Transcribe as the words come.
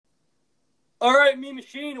All right, Me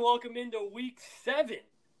Machine, welcome into week 7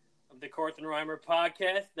 of the Korth and Reimer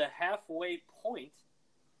podcast, the halfway point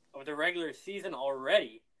of the regular season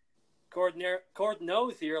already. Korth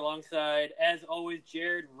knows here alongside, as always,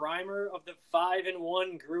 Jared Reimer of the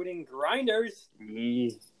 5-1 Grudem Grinders.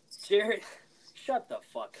 Jared, shut the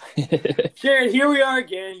fuck up. Jared, here we are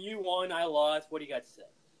again. You won, I lost. What do you got to say?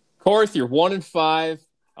 Korth, you're 1-5.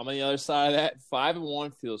 I'm on the other side of that.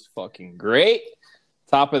 5-1 feels fucking great.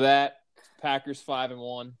 Top of that, Packers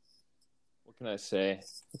 5-1. What can I say?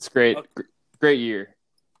 It's great. Okay. Great year.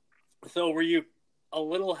 So were you a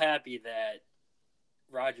little happy that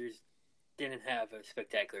Rodgers didn't have a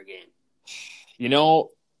spectacular game? You know,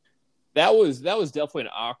 that was definitely an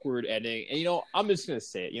awkward ending. And, I'm just going to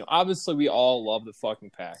say it. Obviously we all love the fucking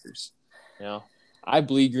Packers. I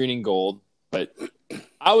bleed green and gold, but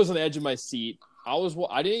I was on the edge of my seat. I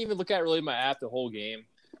didn't even look at really my app the whole game.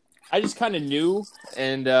 I just kind of knew,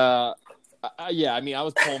 and I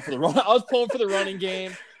was pulling for the run. I was pulling for the running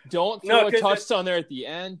game. Don't throw a touchdown there at the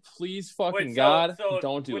end, please, God,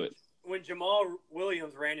 don't do it. When Jamal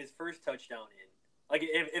Williams ran his first touchdown in, like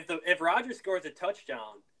if Rodgers scores a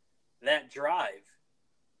touchdown that drive,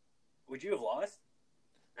 would you have lost?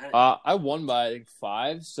 I won by I think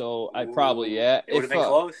 5, so I probably It would have been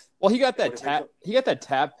close. Well, he got that tap. He got that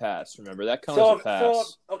tap pass. Remember that counts as a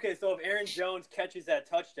pass. So if Aaron Jones catches that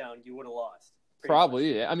touchdown, you would have lost.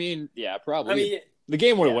 Probably. Yeah. Probably. The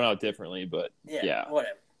game would have went out differently, but yeah.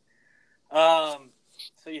 Whatever.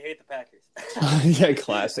 So you hate the Packers? Yeah,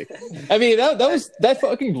 classic. That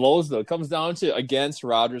fucking blows though. It comes down to against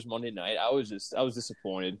Rodgers Monday night. I was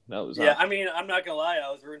disappointed. I'm not gonna lie. I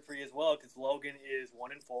was rooting for you as well because Logan is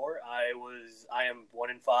 1-4. I am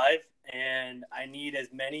 1-5, and I need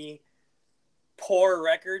as many poor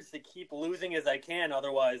records to keep losing as I can.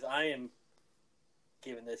 Otherwise, I am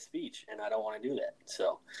giving this speech, and I don't want to do that.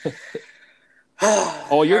 So.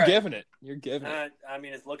 You're giving it. You're giving it.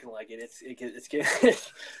 It's looking like it. It's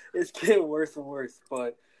getting worse and worse.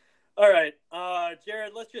 But all right,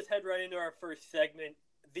 Jared, let's just head right into our first segment,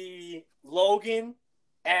 the Logan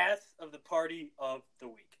ass of the party of the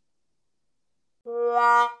week.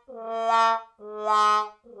 All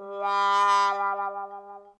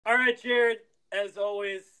right, Jared, as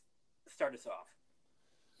always, start us off.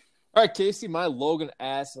 All right, Casey, my Logan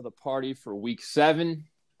ass of the party for week 7.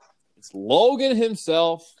 It's Logan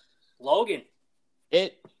himself. Logan.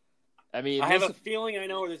 I have a feeling I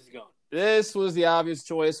know where this is going. This was the obvious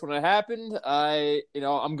choice when it happened.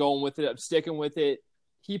 I'm going with it. I'm sticking with it.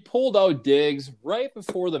 He pulled out Diggs right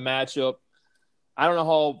before the matchup. I don't know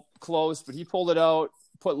how close, but he pulled it out.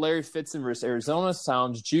 Put Larry Fitzgerald versus Arizona.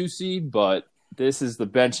 Sounds juicy, but this is the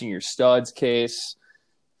benching your studs case.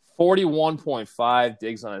 41.5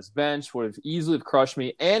 Diggs on his bench would have easily crushed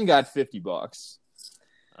me and got $50.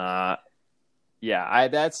 That's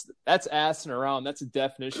assing around. That's a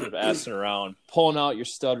definition of assing around. Pulling out your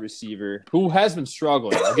stud receiver who has been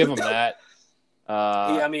struggling. I'll give him that.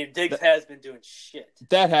 Diggs has been doing shit.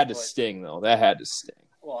 That had to sting, though. That had to sting.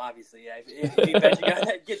 Well, obviously, yeah. If you bet you guy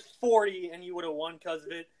that gets 40 and you would have won because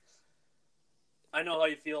of it, I know how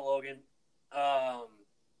you feel, Logan.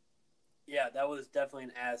 That was definitely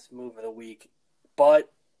an ass move of the week.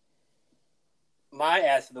 But my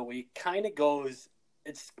ass of the week kind of goes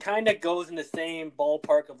in the same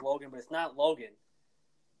ballpark of Logan, but it's not Logan.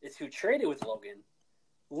 It's who traded with Logan.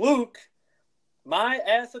 Luke, my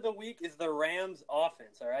ass of the week is the Rams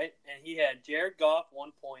offense, all right? And he had Jared Goff,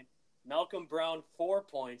 1 point, Malcolm Brown, 4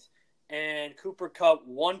 points, and Cooper Kupp,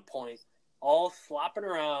 1 point, all slopping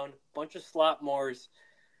around, bunch of slop mores.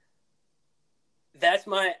 That's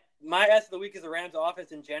my ass of the week is the Rams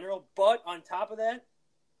offense in general. But on top of that,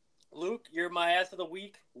 Luke, you're my ass of the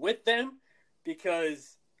week with them.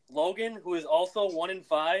 Because Logan, who is also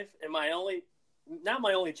 1-5, and not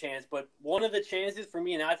my only chance, but one of the chances for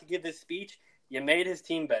me not to give this speech, you made his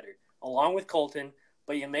team better, along with Colton,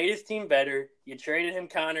 but you made his team better. You traded him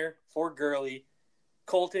Connor for Gurley.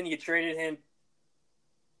 Colton, you traded him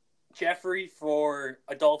Jeffrey for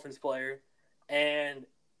a Dolphins player. And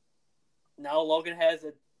now Logan has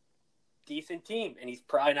a decent team, and he's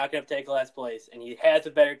probably not going to take last place, and he has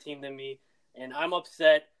a better team than me, and I'm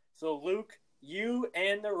upset. So, Luke, you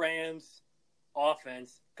and the Rams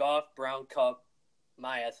offense, Goff, Brown, Kupp,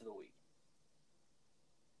 my ass of the week.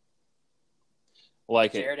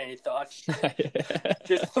 Jared, any thoughts?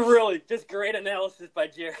 Just great analysis by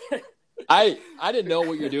Jared. I didn't know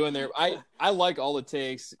what you're doing there. I like all the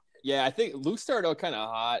takes. Yeah, I think Luke started out kind of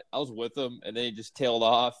hot. I was with him, and then he just tailed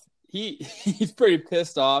off. He's pretty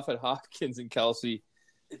pissed off at Hopkins and Kelsey.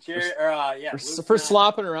 For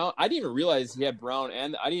slopping around. I didn't even realize he had Brown,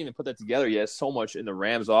 and I didn't even put that together. He has so much in the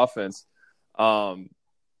Rams offense.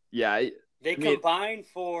 Yeah, They combined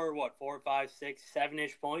for what, 4, 5, 6,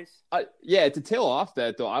 7-ish points? Yeah, to tail off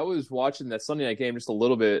that, though, I was watching that Sunday night game just a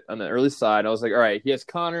little bit on the early side. I was like, all right, he has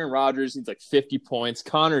Connor and Rogers. He's like 50 points.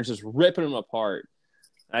 Connor's just ripping him apart.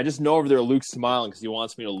 I just know over there Luke's smiling because he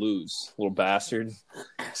wants me to lose, little bastard.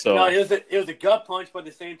 So no, it was a gut punch, but at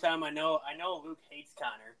the same time, I know Luke hates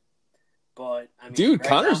Connor. But I mean, dude, right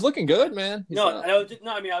Connor's now, looking good, man. I was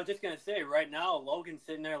just gonna say right now, Logan's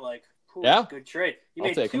sitting there like, yeah, good trade. He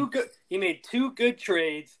made two good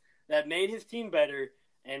trades that made his team better,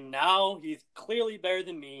 and now he's clearly better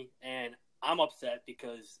than me, and I'm upset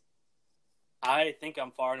because I think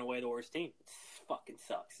I'm far and away the worst team. It fucking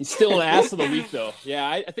sucks. He's still an ass of the week, though. Yeah,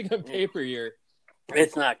 I think on paper here,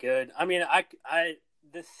 it's not good. I mean,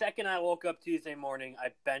 the second I woke up Tuesday morning,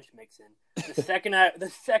 I bench Mixon.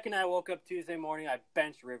 The second I woke up Tuesday morning, I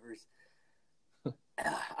bench Rivers.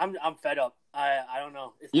 I'm fed up. I don't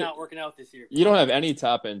know. It's not working out this year. You don't have any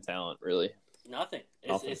top end talent, really. Nothing.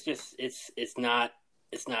 It's just it's not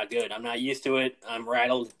good. I'm not used to it. I'm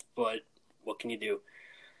rattled, but what can you do?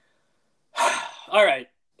 All right.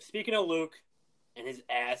 Speaking of Luke and his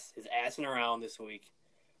assing around this week,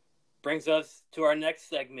 brings us to our next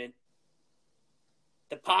segment.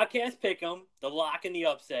 The podcast pick'em, the lock and the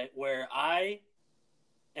upset, where I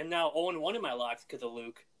am now 0-1 in my locks because of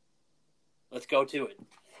Luke. Let's go to it.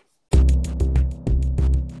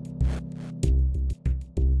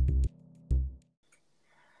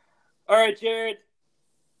 All right, Jared.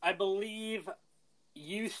 I believe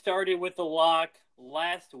you started with the lock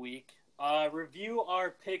last week. Review our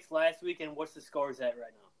picks last week and what's the scores at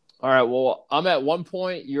right now. All right, well, I'm at 1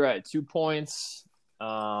 point. You're at 2 points.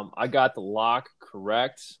 I got the lock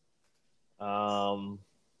correct.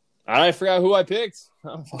 I forgot who I picked.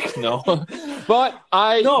 No, but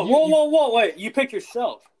whoa, wait! You picked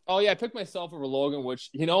yourself. Oh yeah, I picked myself over Logan. Which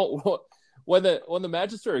when the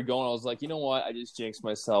matches started going, I was like, you know what? I just jinxed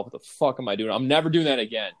myself. What the fuck am I doing? I'm never doing that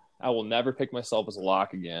again. I will never pick myself as a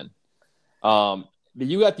lock again. But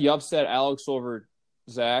you got the upset, Alex over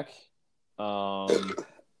Zach.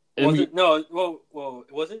 Was it? No, well,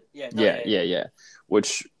 was it? Yeah.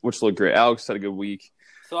 Which looked great. Alex had a good week.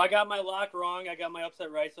 So I got my lock wrong. I got my upset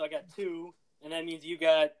right. So I got 2, and that means you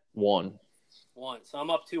got 1. So I'm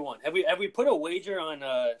up 2-1. Have we put a wager on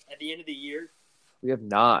at the end of the year? We have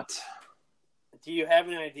not. Do you have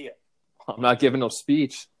an idea? I'm not giving no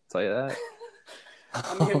speech. I'll tell you that.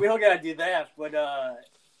 I mean, we don't gotta do that, but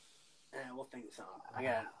we'll think of something.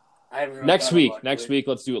 I haven't really next week,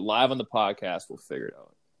 let's do it live on the podcast. We'll figure it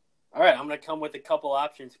out. All right, I'm going to come with a couple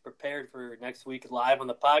options prepared for next week live on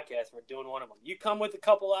the podcast. We're doing one of them. You come with a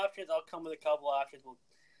couple options. I'll come with a couple options.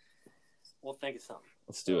 We'll think of something.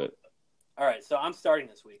 Let's do it. All right, so I'm starting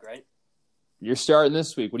this week, right? You're starting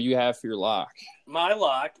this week. What do you have for your lock? My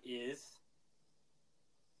lock is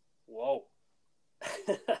 – whoa.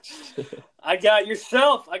 I got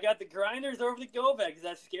yourself. I got the Grinders over the Govec. Does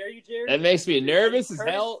that scare you, Jared? That makes me nervous as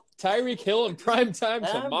hell. Tyreek Hill in prime time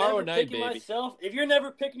tomorrow night, baby. If you're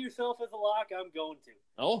never picking yourself as a lock, I'm going to.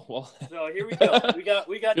 Oh, well. So here we go.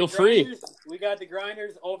 We got Feel the free. Grinders. We got the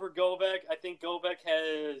Grinders over Govec. I think Govec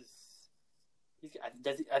has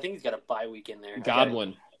I think he's got a bye week in there.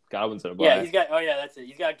 Godwin's on a bye. Yeah, that's it.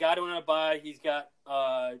 He's got Godwin on a bye. He's got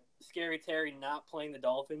Scary Terry not playing the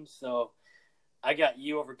Dolphins, so I got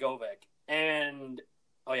you over Govec. And,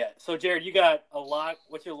 so Jared, you got a lock.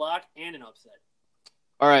 What's your lock and an upset?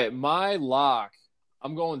 All right, my lock,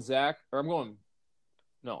 I'm going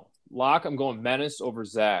Menace over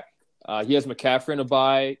Zach. He has McCaffrey on a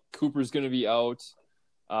bye. Cooper's going to be out.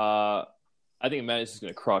 I think Menace is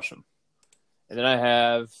going to crush him. And then I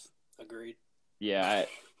have... Agreed. Yeah,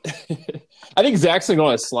 I think Zach's going to go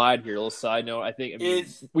on a slide here. A little side note.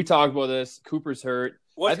 We talked about this. Cooper's hurt.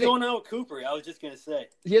 What's going on with Cooper? I was just going to say.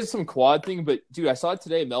 He has some quad thing, but, dude, I saw it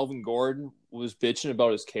today. Melvin Gordon was bitching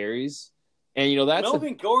about his carries. And, that's...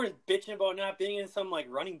 Melvin Gordon's bitching about not being in some,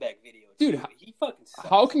 running back video. Dude, he fucking sucks.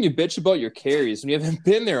 How can you bitch about your carries when you haven't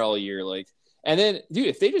been there all year? And then, dude,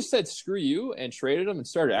 if they just said screw you and traded him and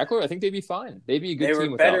started Eckler, I think they'd be fine. They'd be a good team. They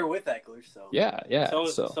were better with Eckler, so. Yeah.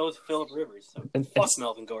 So is Phillip Rivers. So and fuck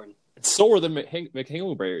Melvin Gordon. So were the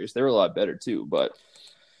McHingleberries. They were a lot better, too, but...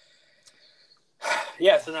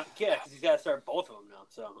 Yeah, because he's got to start both of them now.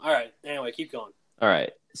 So, all right. Anyway, keep going. All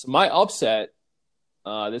right. So my upset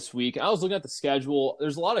this week, I was looking at the schedule.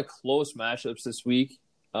 There's a lot of close matchups this week.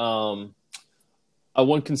 I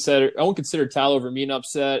won't consider Tyler over me an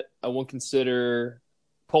upset. I won't consider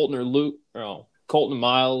Colton and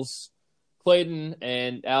Miles. Clayton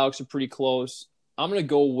and Alex are pretty close. I'm going to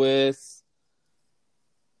go with,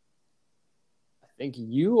 I think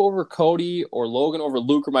you over Cody or Logan over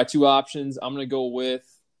Luke are my two options. I'm going to go with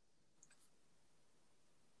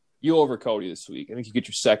you over Cody this week. I think you get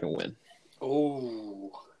your second win.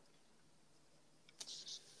 Oh.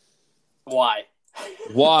 Why?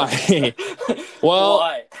 Why? Well,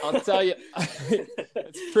 why? I'll tell you,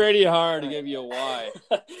 it's pretty hard to give you a why.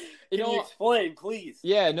 Can you explain, please?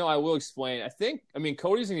 Yeah, no, I will explain.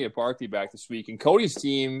 Cody's going to get Barkley back this week, and Cody's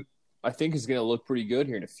team, I think, is going to look pretty good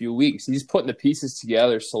here in a few weeks. He's putting the pieces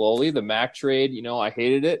together slowly. The Mac trade, I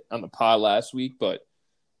hated it on the pod last week, but,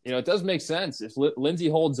 it does make sense. If Lindsey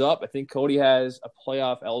holds up, I think Cody has a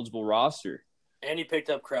playoff-eligible roster. And he picked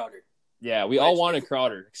up Crowder. Yeah, we all wanted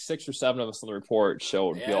Crowder. 6 or 7 of us on the report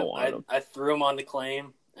showed we all wanted him. I threw him on the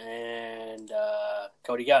claim, and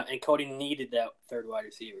Cody got him. And Cody needed that third wide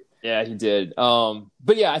receiver. Yeah, he did.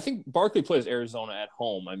 But yeah, I think Barkley plays Arizona at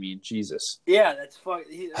home. I mean, Jesus. Yeah, that's fun.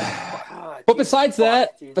 But besides that,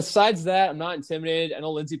 I'm not intimidated. I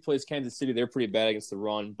know Lindsey plays Kansas City. They're pretty bad against the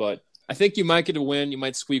run, but I think you might get a win. You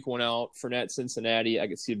might squeak one out. Fournette, Cincinnati. I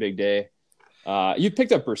could see a big day. You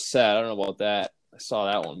picked up Brissett. I don't know about that. I saw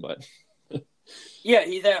that one, but. Yeah,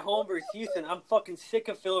 he's at home versus Houston. I'm fucking sick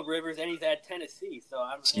of Phillip Rivers, and he's at Tennessee. So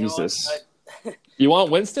I'm Jesus. You want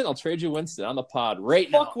Winston? I'll trade you Winston on the pod now.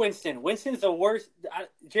 Fuck Winston. Winston's the worst.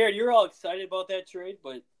 Jared, you're all excited about that trade,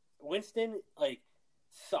 but Winston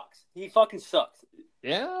sucks. He fucking sucks.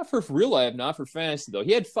 Yeah, for real life, not for fantasy though.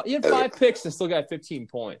 He had 5 picks and still got 15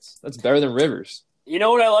 points. That's better than Rivers. You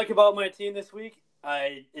know what I like about my team this week?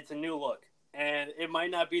 It's a new look, and it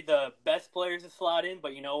might not be the best players to slot in,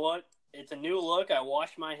 but you know what? It's a new look. I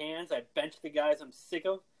wash my hands. I bench the guys I'm sick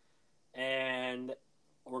of, and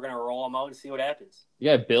we're gonna roll them out and see what happens.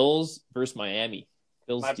 You got Bills versus Miami.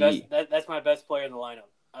 Bills D. That's my best player in the lineup.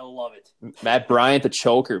 I love it. Matt Bryant, the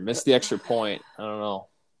choker, missed the extra point. I don't know.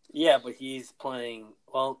 Yeah, but he's playing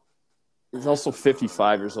well. He's also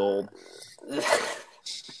 55 years old.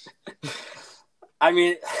 I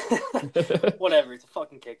mean, whatever. It's a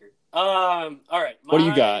fucking kicker. All right. What do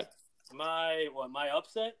you got? My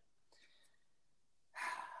upset?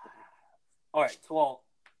 All right. Well,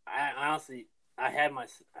 I honestly, I had my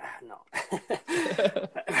no.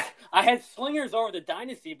 I had Slingers over the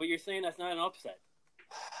Dynasty, but you're saying that's not an upset.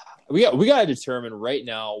 We got to determine right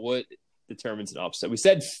now what determines an upset. We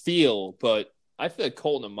said feel, but I feel like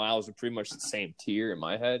Colton and Miles are pretty much the same tier in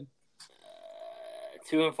my head.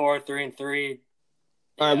 2-4, 3-3.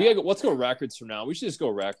 All right, let's go records from now. We should just go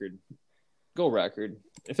record. Go record.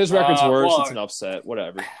 If his record's worse, it's an upset.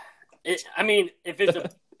 Whatever. I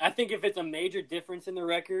think if it's a major difference in the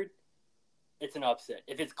record, it's an upset.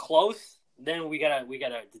 If it's close, then we gotta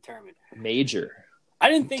determine. Major. I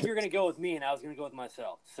didn't think you were gonna go with me, and I was gonna go with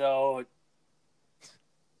myself. So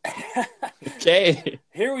okay.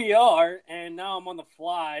 Here we are, and now I'm on the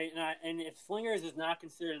fly, and if Slingers is not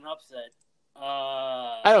considered an upset,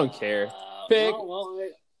 I don't care. Pick Logan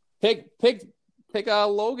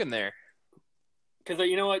there. Because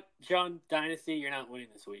you know what, John Dynasty, you're not winning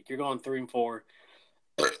this week. You're going 3-4,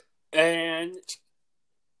 and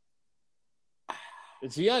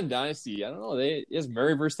it's on Dynasty. I don't know. It's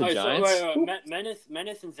Murray versus the Giants. So,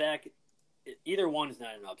 Menace and Zach. Either one is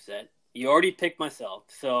not an upset. You already picked myself,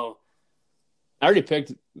 so I already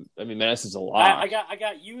picked. Menace is a lock. I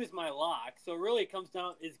got you as my lock. So really, it comes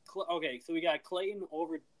down okay. So we got Clayton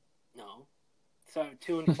over. No, so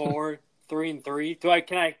 2-4, 3-3.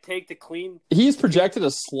 Can I take the clean? He's projected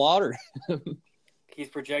to slaughter. He's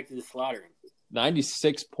projected to slaughter him.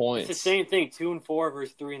 96 points. It's the same thing. 2-4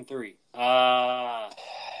 versus 3-3.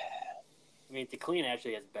 DeClean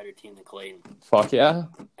actually has a better team than Clayton. Fuck yeah.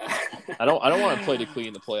 I don't want to play DeClean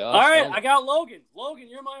in the playoffs. All right, I got Logan. Logan,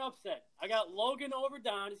 you're my upset. I got Logan over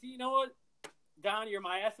Don. See, you know what? Don, you're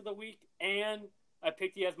my ass of the week, and I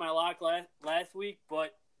picked you as my lock last week,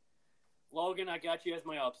 but Logan, I got you as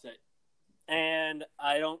my upset. And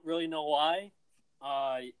I don't really know why.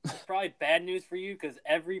 It's probably bad news for you because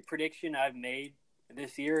every prediction I've made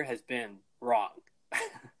this year has been wrong.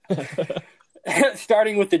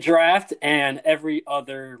 Starting with the draft and every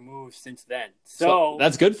other move since then. So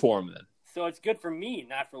that's good for him then. So it's good for me,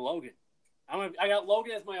 not for Logan. I got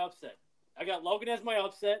Logan as my upset. I got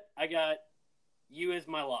you as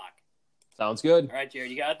my lock. Sounds good. All right,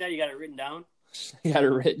 Jared, you got that? You got it written down? You got it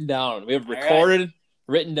written down. We have recorded,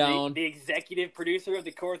 written down. The executive producer of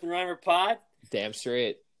the Korth and Reimer pod. Damn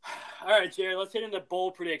straight. All right, Jared, let's hit into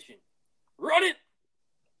bold prediction. Run it!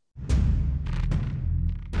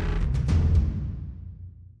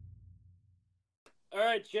 All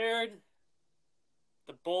right, Jared.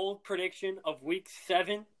 The bold prediction of Week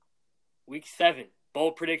 7. Week 7.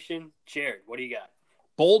 Bold prediction. Jared, what do you got?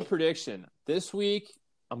 Bold prediction. This week,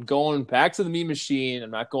 I'm going back to the Mean Machine. I'm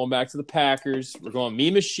not going back to the Packers. We're going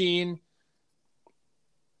Mean Machine.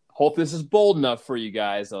 Hope this is bold enough for you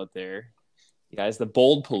guys out there. You guys, the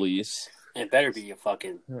bold police. It better be a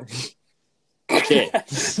fucking... Okay.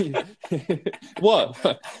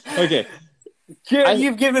 What? Okay. Jared,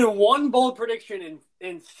 you've given one bold prediction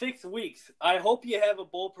in 6 weeks. I hope you have a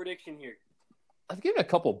bold prediction here. I've given a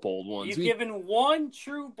couple bold ones. You've given one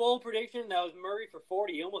true bold prediction. That was Murray for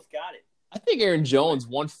 40. He almost got it. I think Aaron Jones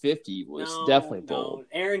 150 was definitely bold. No.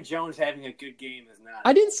 Aaron Jones having a good game is not.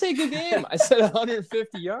 I didn't say good game. I said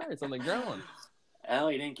 150 yards on the ground. Well,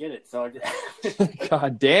 he didn't get it. So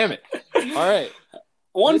God damn it. All right.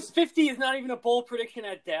 150 is not even a bold prediction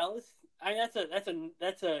at Dallas. I mean,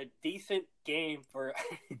 that's a decent game for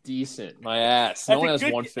decent. My ass. No one has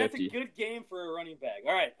 150. That's a good game for a running back.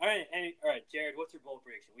 All right, Jared, what's your bold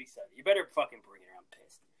prediction? Week 7. You better fucking bring it. I'm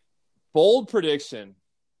pissed. Bold prediction.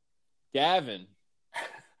 Gavin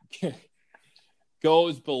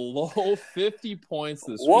goes below 50 points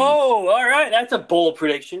this week. Whoa! All right, that's a bold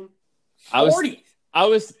prediction. 40. I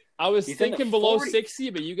was thinking below 60,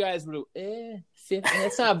 but you guys would have 50.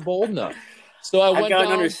 That's not bold enough. So I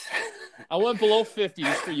went below 50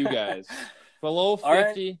 just for you guys. Below 50.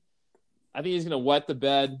 Right. I think he's going to wet the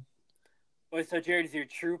bed. Wait, so Jared, is your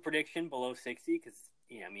true prediction below 60? Because,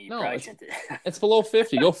 you probably shouldn't. It's below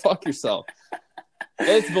 50. Go fuck yourself.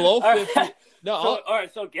 It's below 50. Right. No, all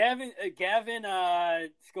right. So Gavin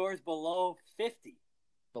scores below 50.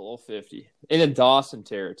 Below 50 in a Dawson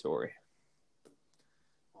territory.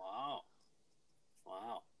 Wow.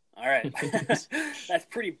 All right, that's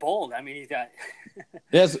pretty bold. I mean, he's got.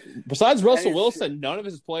 Yes. Besides Russell Wilson, none of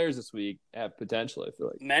his players this week have potential. I feel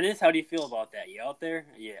like. Menace, how do you feel about that? You out there?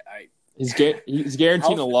 Yeah. He's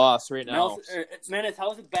guaranteeing a loss right now. Menace,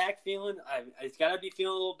 how's the back feeling? He's got to be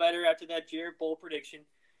feeling a little better after that Jared bold prediction.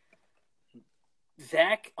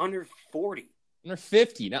 Zach under 40. Under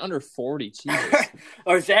 50, not under 40. Jesus.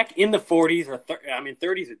 Or Zach in the 40s, or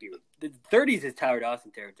 30s would be. The 30s is Tyler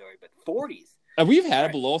Dawson territory, but 40s. We've had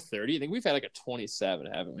it below 30. I think we've had like a 27,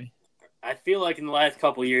 haven't we? I feel like in the last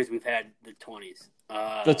couple of years we've had the 20s.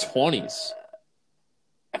 The 20s.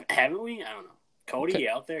 Haven't we? I don't know. Cody, you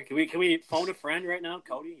out there? Can we phone a friend right now,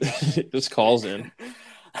 Cody? This calls in.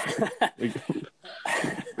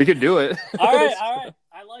 We could do it. All right.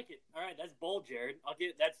 I like it. All right, that's bold, Jared.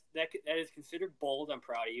 That is considered bold. I'm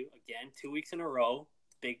proud of you. Again, 2 weeks in a row,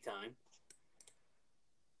 big time.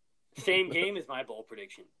 Same game as my bold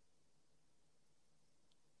prediction.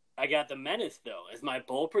 I got the Menace, though, as my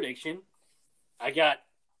bold prediction. I got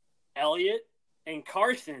Elliott and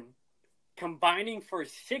Carson combining for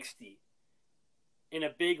 60 in a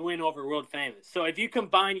big win over World Famous. So if you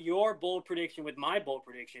combine your bold prediction with my bold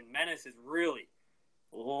prediction, Menace is really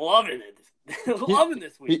loving it. Loving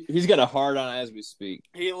this week. He's got a hard on as we speak.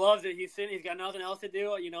 He loves it. He's got nothing else to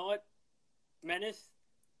do. You know what, Menace?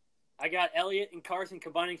 I got Elliott and Carson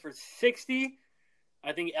combining for 60.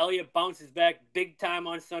 I think Elliott bounces back big time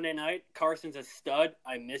on Sunday night. Carson's a stud.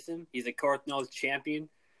 I miss him. He's a North Nose champion.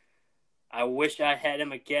 I wish I had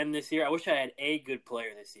him again this year. I wish I had a good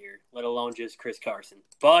player this year, let alone just Chris Carson.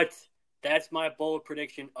 But that's my bold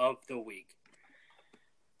prediction of the week.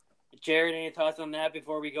 Jared, any thoughts on that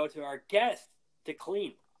before we go to our guest to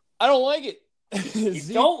clean? I don't like it.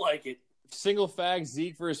 You don't like it? Single fact,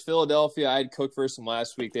 Zeke versus Philadelphia. I had Cook versus them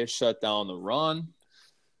last week. They shut down the run.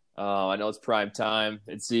 I know it's prime time.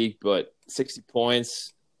 It's Zeke, but 60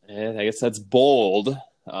 points. And I guess that's bold.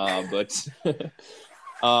 But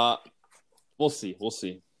we'll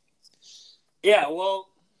see. Yeah, well,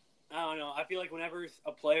 I don't know. I feel like whenever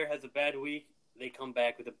a player has a bad week, they come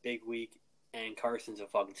back with a big week, and Carson's a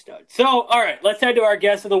fucking stud. So, all right, let's head to our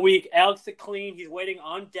guest of the week, Alex the Clean. He's waiting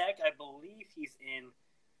on deck. I believe he's in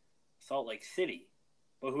Salt Lake City.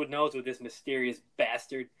 But who knows with this mysterious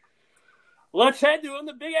bastard. Let's head to him,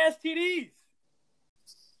 the big-ass TDs.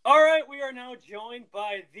 All right, we are now joined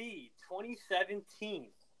by the 2017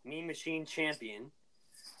 Mean Machine champion,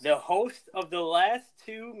 the host of the last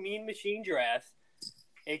 2 Mean Machine drafts,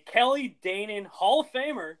 a Kelly Danon Hall of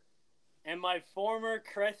Famer, and my former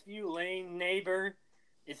Crestview Lane neighbor.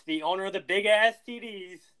 It's the owner of the big-ass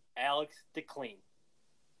TDs, Alex DeClean.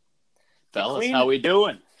 Fellas, how we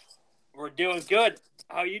doing? We're doing good.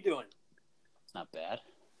 How you doing? Not bad.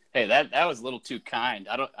 Hey, that was a little too kind.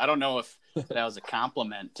 I don't know if that was a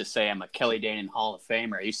compliment to say I'm a Kelly Danon Hall of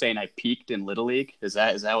Famer. Are you saying I peaked in Little League? Is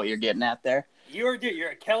that what you're getting at there? You're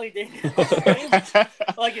a Kelly Danon Hall of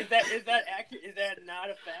Famer. Like, is that accurate? Is that not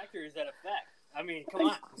a fact, or is that a fact? I mean, come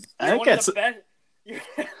on.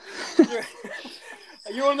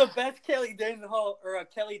 You're one of the best Kelly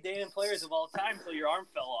Danon players of all time until your arm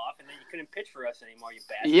fell off, and then you couldn't pitch for us anymore, you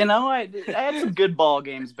bastard. You know, I had some good ball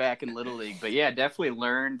games back in Little League, but yeah, definitely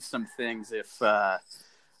learned some things. If I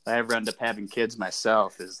ever end up having kids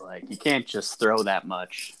myself, is like you can't just throw that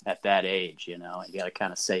much at that age. You know, you got to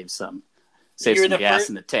kind of save some gas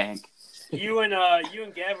in the tank. You and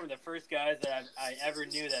Gavin were the first guys that I ever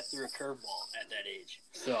knew that threw a curveball at that age.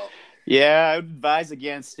 So yeah, I would advise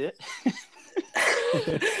against it.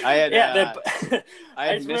 I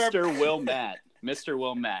had Mr.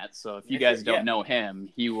 Will Matt. So if you guys don't know him,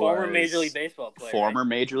 he was former Major League Baseball player.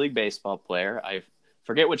 Major League Baseball player. I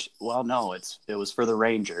forget which. Well, no, it was for the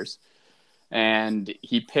Rangers, and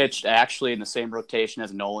he pitched actually in the same rotation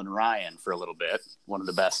as Nolan Ryan for a little bit. One of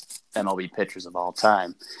the best MLB pitchers of all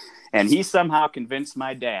time. And he somehow convinced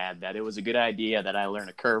my dad that it was a good idea that I learn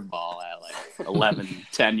a curveball at like 11,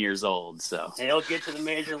 10 years old. So he'll get to the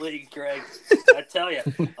major leagues, Greg. I tell you,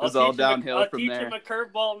 it was all downhill from there. I'll teach him a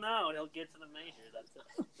curveball now, and he'll get to the majors.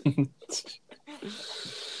 That's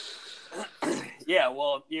it. Yeah,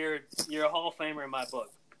 well, you're a Hall of Famer in my book.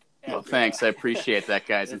 Well, thanks. I appreciate that,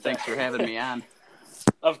 guys, and thanks for having me on.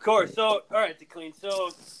 Of course. So, all right, DeClean.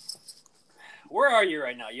 So, where are you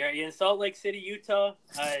right now? Are you in Salt Lake City, Utah?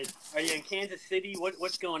 Are you in Kansas City?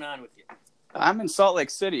 What's going on with you? I'm in Salt Lake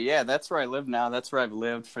City. Yeah, that's where I live now. That's where I've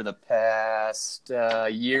lived for the past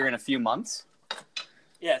year and a few months.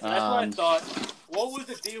 Yeah, so that's what I thought. What was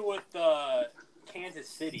the deal with Kansas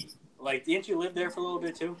City? Like, didn't you live there for a little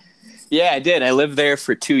bit too? Yeah, I did. I lived there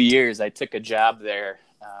for 2 years. I took a job there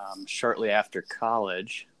shortly after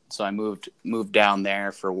college, so I moved down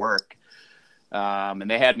there for work. And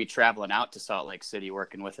they had me traveling out to Salt Lake City,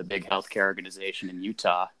 working with a big healthcare organization in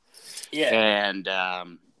Utah. Yeah. And,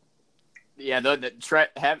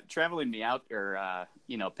 traveling me out or,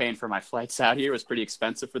 paying for my flights out here was pretty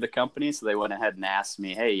expensive for the company. So they went ahead and asked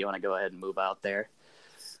me, hey, you want to go ahead and move out there?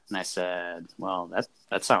 And I said, well,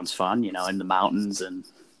 that sounds fun, in the mountains, and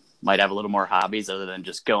might have a little more hobbies other than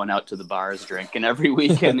just going out to the bars, drinking every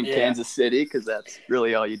weekend in Kansas City, because that's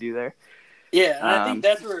really all you do there. Yeah, and I think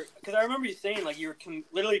that's where, because I remember you saying like you were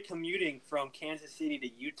literally commuting from Kansas City to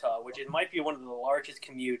Utah, which might be one of the largest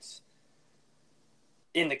commutes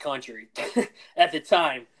in the country at the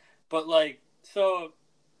time. But like, so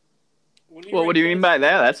when you what do you mean by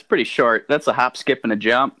that? That's pretty short. That's a hop, skip, and a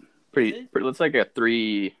jump. It's like a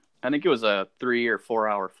 3. I think it was a 3 or 4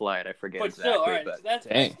 hour flight. I forget exactly. Still, all right. So that's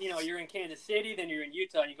you're in Kansas City, then you're in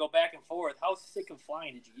Utah, and you go back and forth. How sick of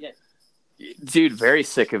flying did you get? Dude, very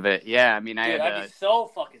sick of it. Yeah, I mean, I'd be so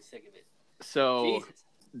fucking sick of it. So Jesus.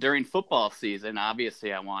 During football season,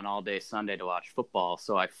 obviously I want all day Sunday to watch football.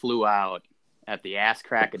 So I flew out at the ass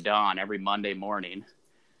crack of dawn every Monday morning.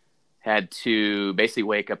 Had to basically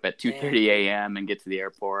wake up at 2:30 a.m. and get to the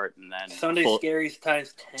airport, and then Sunday scaries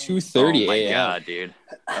times 10. 2:30 a.m. Oh my god, dude!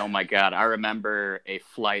 Oh my god! I remember a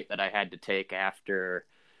flight that I had to take after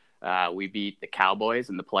we beat the Cowboys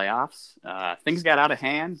in the playoffs. Things got out of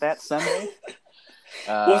hand that Sunday.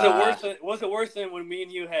 Was it worse than when me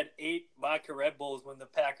and you had 8 vodka Red Bulls when the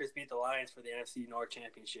Packers beat the Lions for the NFC North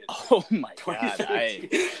Championship? Oh my god!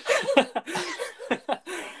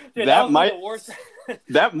 Dude, that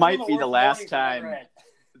might be the last time.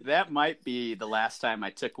 That might be the last time I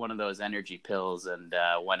took one of those energy pills and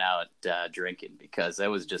went out drinking, because that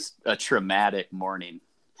was just a traumatic morning.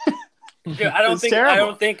 Dude, I don't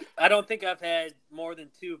think I've had more than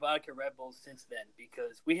 2 vodka Red Bulls since then,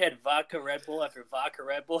 because we had vodka Red Bull after vodka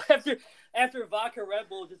Red Bull after vodka Red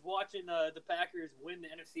Bull, just watching the Packers win the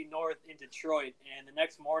NFC North in Detroit. And the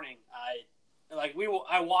next morning,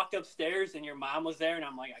 I walked upstairs and your mom was there, and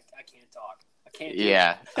I'm like, I can't talk. I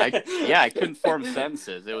can't. I couldn't form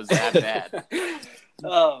sentences. It was that bad.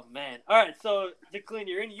 Oh man! All right, so DeClean,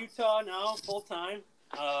 you're in Utah now, full time.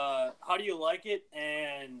 How do you like it?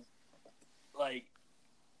 And like,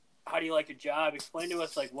 how do you like your job? Explain to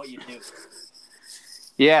us like what you do.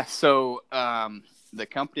 Yeah, so the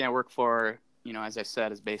company I work for, as I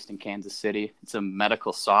said, is based in Kansas City. It's a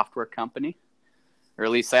medical software company, or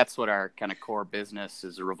at least that's what our kind of core business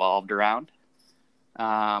is revolved around.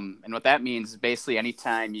 And what that means is basically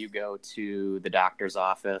anytime you go to the doctor's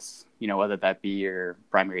office, whether that be your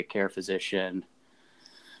primary care physician,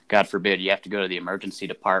 God forbid you have to go to the emergency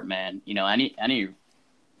department,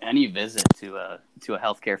 any visit to a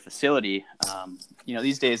healthcare facility,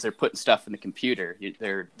 these days they're putting stuff in the computer.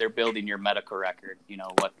 They're building your medical record.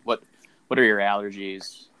 What are your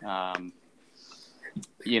allergies?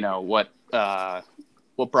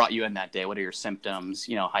 What brought you in that day? What are your symptoms?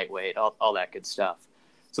 Height, weight, all that good stuff.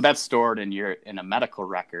 So that's stored in a medical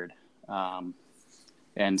record.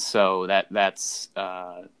 And so that's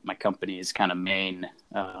my company's kind of main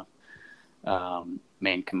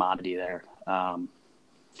commodity there.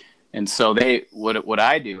 And so what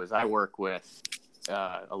I do is I work with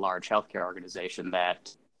a large healthcare organization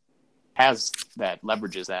that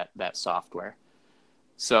leverages that software.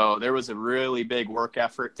 So there was a really big work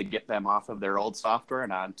effort to get them off of their old software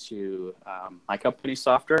and onto my company's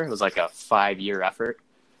software. It was like a 5-year effort.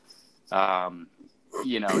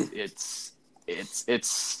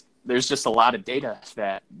 It's there's just a lot of data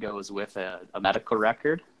that goes with a medical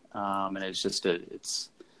record, and it's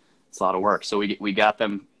a lot of work. So we got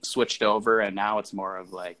them switched over, and now it's more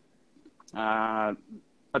of like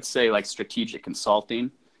let's say like strategic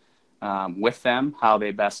consulting with them, how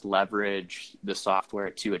they best leverage the software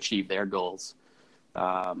to achieve their goals. They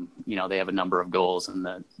have a number of goals,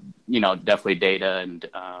 and definitely data and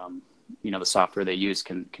the software they use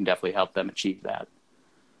can definitely help them achieve that.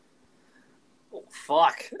 Oh,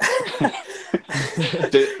 fuck.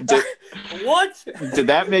 What? Did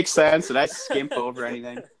that make sense? Did I skimp over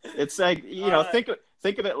anything? It's like, think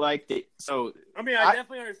of it like I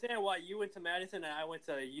definitely understand why you went to Madison and I went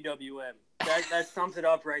to UWM. That sums it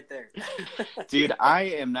up right there. Dude, I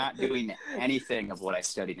am not doing anything of what I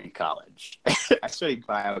studied in college. I studied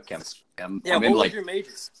biochemistry. What was your major?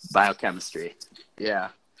 Biochemistry.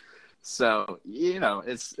 Yeah. So,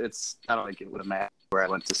 it's I don't think it would have mattered where I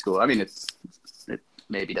went to school. I mean, it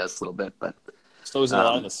maybe does a little bit, but. So is it a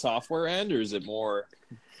lot on the software end, or is it more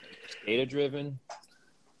data driven?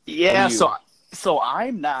 Yeah. So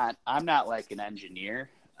I'm not like an engineer.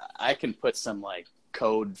 I can put some like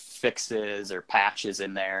code fixes or patches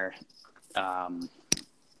in there,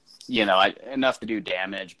 enough to do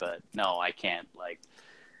damage, but no, I can't like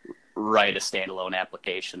write a standalone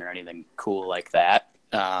application or anything cool like that.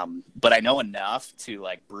 But I know enough to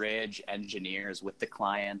like bridge engineers with the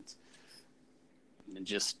client and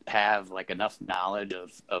just have like enough knowledge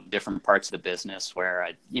of different parts of the business where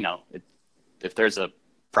if there's a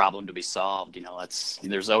problem to be solved,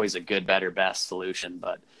 there's always a good, better, best solution,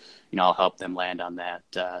 but I'll help them land on that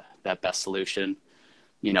best solution,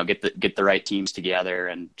 get the right teams together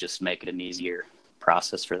and just make it an easier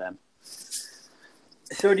process for them.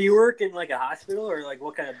 So do you work in like a hospital, or like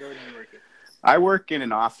what kind of building do you work in? I work in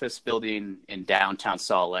an office building in downtown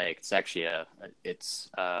Salt Lake. It's actually it's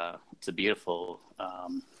a beautiful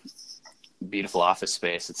office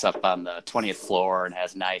space. It's up on the 20th floor and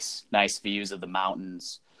has nice views of the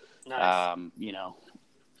mountains. Nice.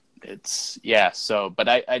 But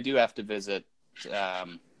I do have to visit,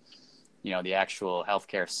 the actual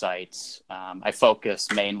healthcare sites. I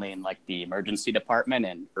focus mainly in like the emergency department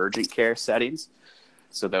and urgent care settings.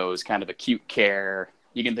 So those kind of acute care,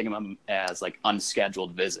 you can think of them as like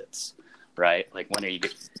unscheduled visits, right? Like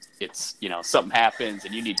it's something happens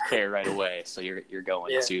and you need care right away, so you're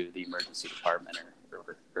going to the emergency department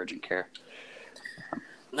or urgent care.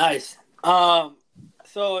 Nice.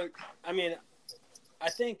 So I mean, I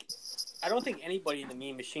don't think anybody in the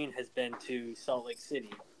Mean Machine has been to Salt Lake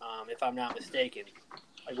City, if I'm not mistaken.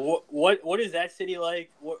 Like what is that city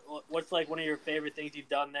like? What's like one of your favorite things you've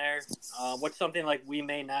done there? What's something like we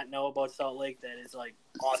may not know about Salt Lake that is like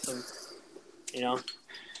awesome?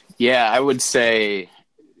 Yeah, I would say,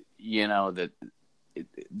 that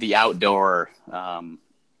the outdoor,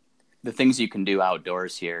 the things you can do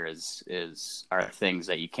outdoors here are things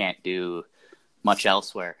that you can't do much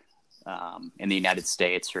elsewhere in the United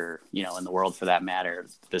States or in the world for that matter.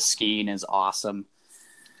 The skiing is awesome.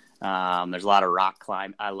 There's a lot of rock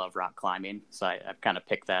climb. I love rock climbing, so I've kind of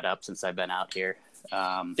picked that up since I've been out here.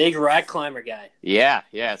 Big rock climber guy. Yeah,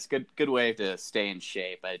 it's a good way to stay in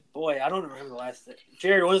shape. I don't remember the last time.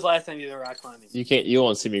 Jared, when was the last time you were rock climbing? You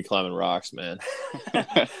won't see me climbing rocks, man.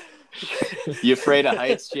 You afraid of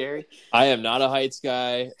heights, Jerry? I am not a heights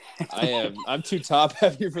guy. I'm too top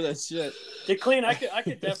heavy for that shit. Clean, I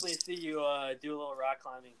could definitely see you do a little rock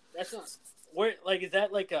climbing. That's not where is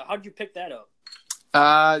that like how'd you pick that up?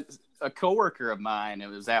 A coworker of mine, it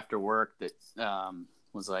was after work, that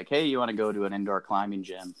was like, hey, you want to go to an indoor climbing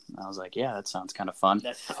gym? And I was like, yeah, that sounds kind of fun.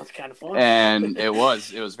 That sounds kind of fun. And it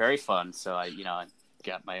was very fun. So I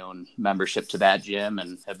got my own membership to that gym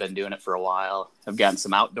and have been doing it for a while. I've gotten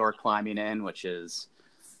some outdoor climbing in, which it's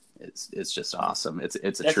just awesome.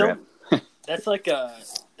 It's a trip. That's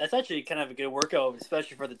actually kind of a good workout,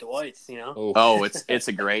 especially for the Dwights, Oh, it's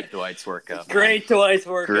a great Dwights workout. Great Dwights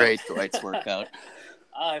workout. Great Dwights workout.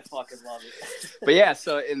 I fucking love it. But yeah,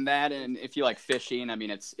 so in that, and if you like fishing, I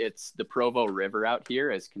mean, it's the Provo River out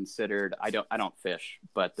here is considered. I don't fish,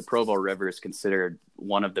 but the Provo River is considered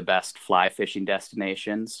one of the best fly fishing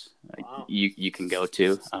destinations Wow. you can go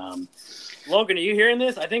to. Logan, are you hearing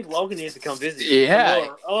this? I think Logan needs to come visit. Yeah.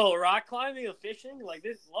 A little rock climbing or fishing like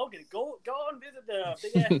this. Logan, go and visit the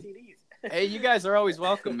big ass TDs. Hey, you guys are always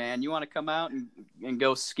welcome, man. You want to come out and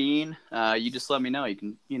go skiing? You just let me know. You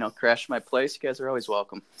can, crash my place. You guys are always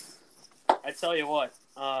welcome. I tell you what,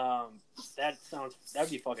 that'd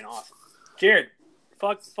be fucking awesome. Jared,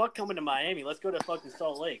 fuck coming to Miami. Let's go to fucking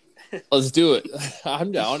Salt Lake. Let's do it.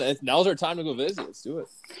 I'm down. Now's our time to go visit. Let's do it.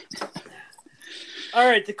 All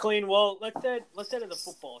right, DeClean. Well, let's head to the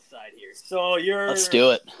football side here. So let's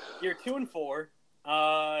do it. You're 2-4.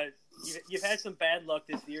 You've had some bad luck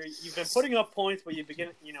this year. You've been putting up points, but you've been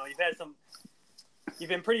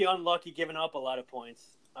pretty unlucky giving up a lot of points.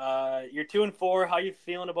 You're 2-4. How you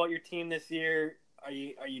feeling about your team this year? Are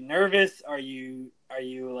you nervous? Are you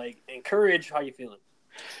like encouraged? How you feeling?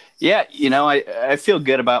 Yeah, I feel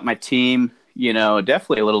good about my team.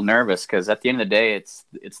 Definitely a little nervous because at the end of the day, it's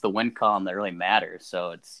the win column that really matters.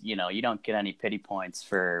 So it's you don't get any pity points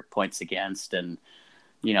for points against and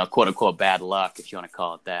quote unquote bad luck if you want to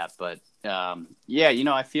call it that. But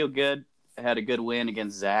I feel good. I had a good win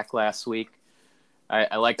against Zach last week.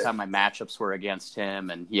 I liked how my matchups were against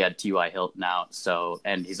him, and he had T.Y. Hilton out. So,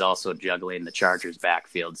 and he's also juggling the Chargers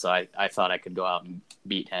backfield. So I thought I could go out and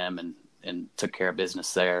beat him and took care of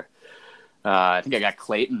business there. I think I got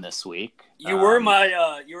Clayton this week. You were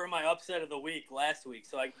my upset of the week last week,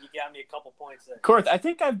 so you got me a couple points there. Korth, I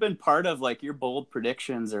think I've been part of like your bold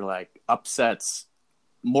predictions or like upsets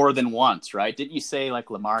more than once, right? Didn't you say like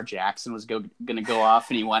Lamar Jackson was going to go off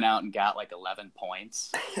and he went out and got like 11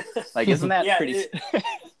 points? Like, isn't that pretty?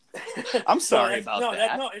 I'm sorry about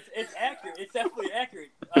that. It's accurate. It's definitely accurate.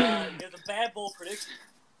 It was a bad bold prediction.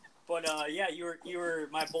 But you were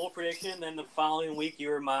my bold prediction. Then the following week, you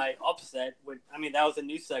were my upset. That was a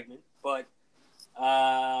new segment. But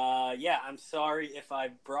I'm sorry if I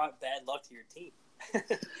brought bad luck to your team.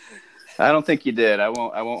 I don't think you did. I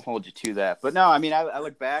won't hold you to that. But no, I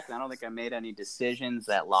look back and I don't think I made any decisions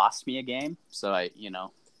that lost me a game. So and you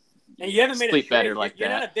haven't made a trade better like you're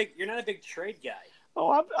that. You're not a big trade guy.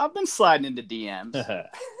 Oh, I've been sliding into DMs.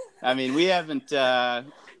 We haven't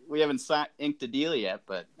inked a deal yet,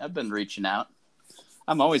 but I've been reaching out.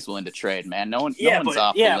 I'm always willing to trade, man. No one's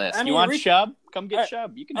off the list. You want Chubb? Come get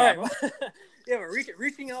Chubb. You can have him. Yeah, but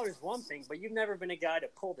reaching out is one thing, but you've never been a guy to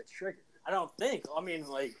pull the trigger. I don't think.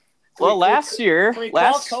 Last year.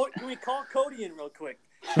 Can we call Cody in real quick?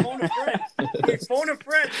 Phone a friend. Phone a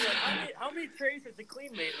friend. How many trades has the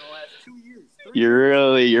Clean made in the last 2 years? 3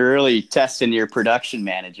 years? You're really testing your production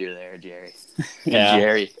manager there, Jerry. Yeah,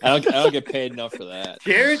 Jerry. I don't get paid enough for that.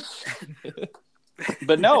 Jared.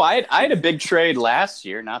 But no, I had a big trade last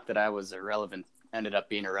year. Not that I was ended up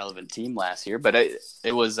being a relevant team last year, but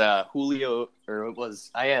it was Julio,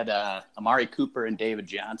 I had Amari Cooper and David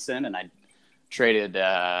Johnson, and I traded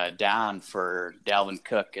down for Dalvin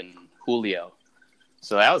Cook and Julio.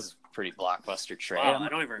 So that was a pretty blockbuster trade. Wow, I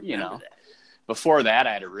don't even remember that. Before that,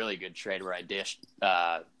 I had a really good trade where I dished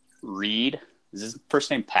Reed. Is his first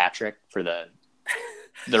name Patrick for the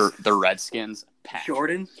Redskins? Patrick.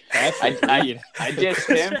 Jordan. I dished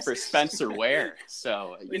him for Spencer Ware.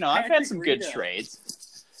 So I've had some good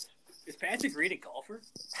trades. Is Patrick Reed a golfer?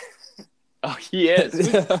 Oh, he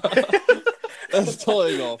is. That's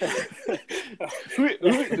totally golf.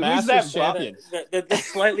 Who's that champion? The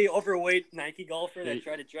slightly overweight Nike golfer that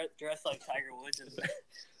tried to dress like Tiger Woods.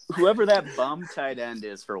 Whoever that bum tight end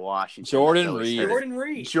is for Washington. Jordan Reed.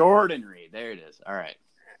 Jordan Reed. There it is. All right.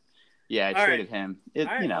 Yeah, I traded him.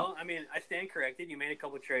 Well, I stand corrected. You made a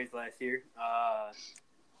couple trades last year.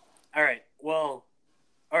 All right. Well,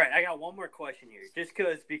 all right. I got one more question here. Just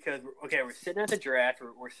because we're sitting at the draft.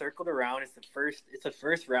 We're circled around. It's the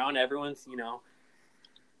first round. Everyone's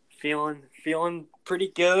feeling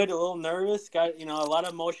pretty good. A little nervous. Got a lot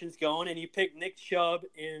of emotions going. And you picked Nick Chubb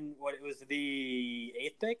in what it was the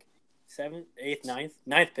 8th pick, 7th, 8th,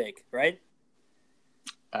 9th pich, right?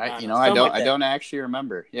 I don't actually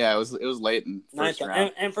remember. Yeah, it was late in first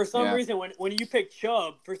round. And for some reason, when you pick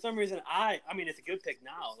Chubb, for some reason it's a good pick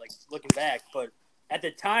now, like looking back. But at the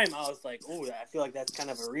time, I was like, oh, I feel like that's kind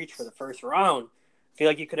of a reach for the first round. I feel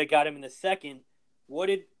like you could have got him in the second. Were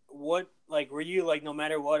you like, no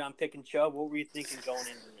matter what, I'm picking Chubb? What were you thinking going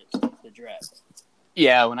into the draft?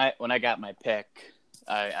 Yeah, when I got my pick,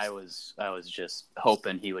 I was just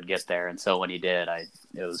hoping he would get there, and so when he did,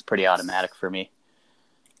 it was pretty automatic for me.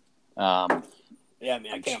 I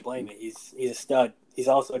can't blame it. He's a stud. He's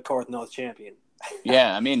also a Korth Knows champion.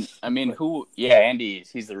 Yeah, I mean, who? Yeah, Andy.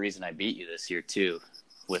 He's the reason I beat you this year too,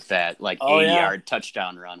 with that 80-yard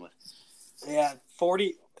touchdown run with. Yeah,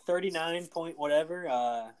 39 point whatever.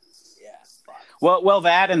 Yeah. Fuck. Well,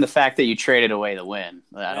 that and the fact that you traded away the win.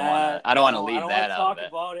 I don't want to leave that out of it.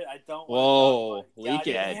 About it. I don't. Whoa, leak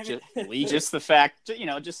it. Yeah, just the fact,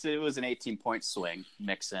 just it was an 18-point swing.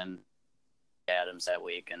 Mixon, Adams that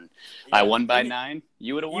week, and I won by 9.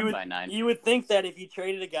 You would have won by 9. You would think that if you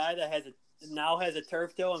traded a guy that now has a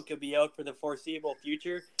turf toe and could be out for the foreseeable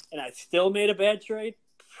future, and I still made a bad trade,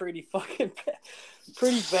 pretty fucking bad.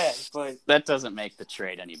 Pretty bad, but that doesn't make the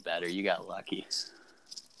trade any better. You got lucky.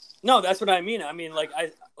 No, that's what I mean. I mean,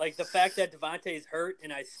 the fact that Devontae's hurt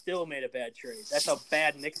and I still made a bad trade. That's how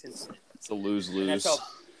bad Mixon is. It's a lose-lose.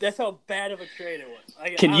 That's how bad of a trade it was.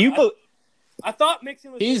 I thought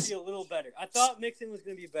Mixon was going to be a little better. I thought Mixon was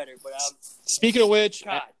going to be better, but speaking of which,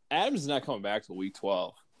 Adams is not coming back till week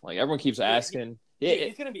 12. Like everyone keeps asking.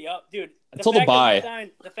 He's going to be up, dude. Until the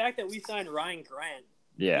bye. The fact that we signed Ryan Grant.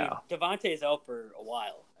 Yeah. Devontae's out for a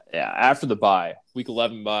while. Yeah, after the bye, week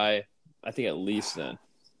 11 bye, I think at least then.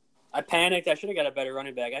 I panicked. I should have got a better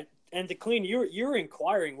running back. And to clean, you were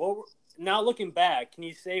inquiring. Now looking back, can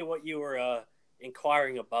you say what you were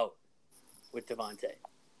inquiring about with Devontae?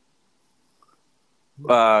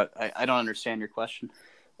 I don't understand your question.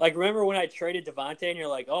 Like, remember when I traded Devontae and you're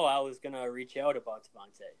like, oh, I was going to reach out about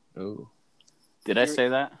Devontae. Ooh. Did I say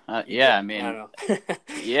that? Yeah, I mean, I don't know.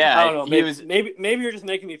 Yeah, I don't know. Maybe you're just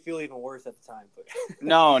making me feel even worse at the time. But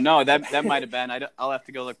no, that might have been. I'll have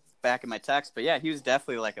to go look back at my text, but yeah, he was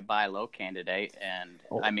definitely like a buy low candidate, and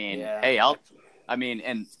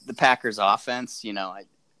and the Packers offense,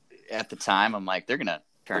 at the time, I'm like, they're gonna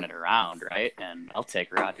turn it around, right? And I'll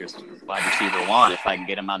take Rodgers wide receiver 1 if I can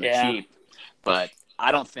get him on the cheap, but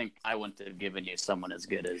I don't think I wouldn't have given you someone as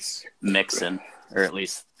good as Mixon, or at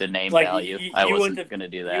least the name value. I wasn't going to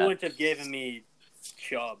do that. You wouldn't have given me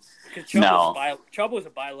Chubb. Because Chubb was a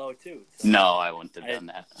buy low, too. So. No, I wouldn't have done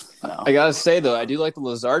that. No. I got to say, though, I do like the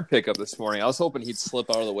Lazard pickup this morning. I was hoping he'd slip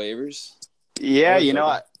out of the waivers. Yeah,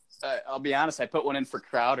 I'll be honest. I put one in for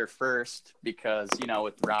Crowder first because,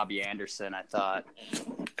 with Robbie Anderson, I thought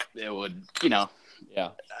it would,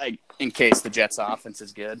 in case the Jets' offense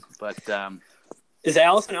is good. But is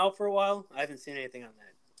Allison out for a while? I haven't seen anything on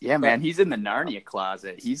that. Yeah, man, he's in the Narnia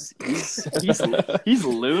closet. He's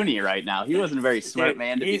loony right now. He wasn't a very smart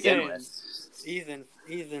man to begin with. He's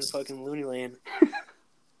in fucking loony land.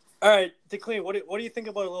 All right, DeClean, what do you think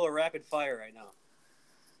about a little rapid fire right now?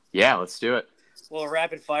 Yeah, let's do it. A little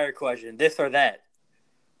rapid fire question, this or that.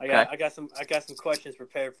 I got some questions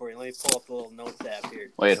prepared for you. Let me pull up the little notes app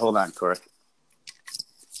here. Wait, hold on, Corey.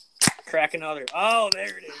 Crack another. Oh,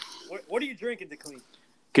 there it is. What are you drinking, DeClean?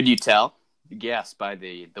 Could you tell? Yes, by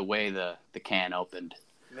the way the can opened.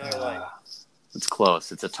 Miller Lite. It's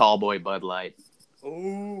close. It's a tall boy Bud Light.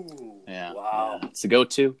 Ooh. Yeah. Wow. Yeah. It's a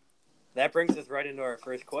go-to. That brings us right into our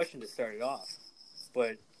first question to start it off.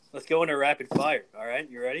 But let's go into rapid fire. All right,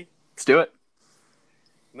 you ready? Let's do it.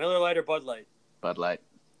 Miller Lite or Bud Light? Bud Light.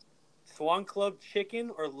 Swan Club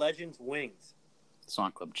chicken or Legends wings?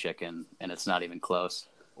 Swan Club chicken, and it's not even close.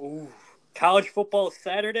 Ooh. College football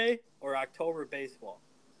Saturday or October baseball?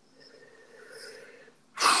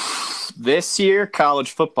 This year,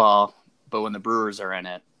 college football, but when the Brewers are in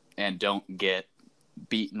it and don't get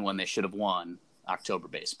beaten when they should have won, October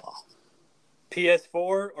baseball. PS4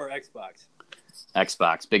 or Xbox?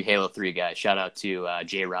 Xbox. Big Halo 3 guy. Shout out to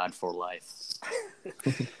J-Rod for life.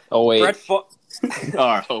 Oh, wait.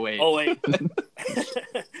 Oh, wait.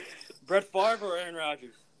 Brett Favre or Aaron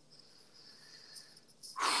Rodgers?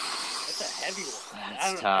 That's a heavy one.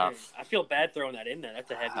 That's tough. I feel bad throwing that in there.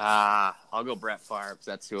 That's a heavy one. I'll go Brett Favre.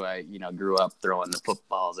 That's who I, grew up throwing the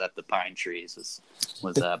footballs at the pine trees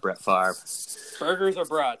was Brett Favre. Burgers or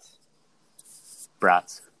brats?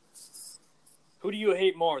 Brats. Who do you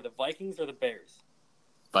hate more, the Vikings or the Bears?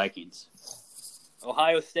 Vikings.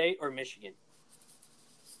 Ohio State or Michigan?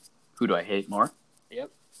 Who do I hate more?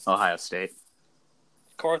 Yep. Ohio State.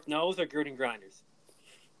 Korth Nose or Gruden Grinders?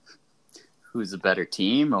 Who's a better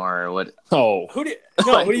team or what? Oh. Who do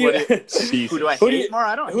you hate more?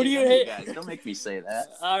 I don't who hate do you any hate? Guys. Don't make me say that.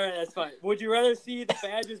 All right, that's fine. Would you rather see the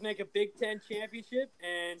Badgers make a Big Ten championship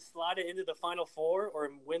and slide it into the Final Four or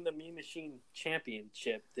win the Mean Machine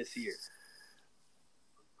championship this year?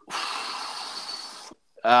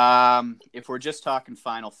 If we're just talking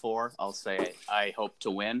Final Four, I'll say I hope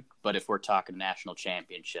to win. But if we're talking national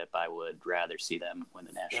championship, I would rather see them win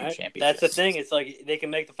the national championship. That's the thing. It's like they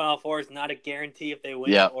can make the Final Four. It's not a guarantee if they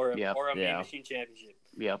win or a Mean Machine championship.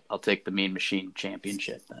 Yep, I'll take the Mean Machine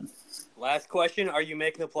championship then. Last question: are you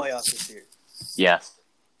making the playoffs this year? Yes.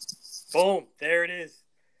 Boom. There it is.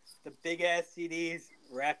 The big ass CDs,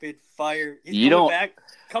 rapid fire. He's You coming don't- back.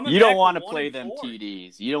 Coming You back don't want to from play 1-4. them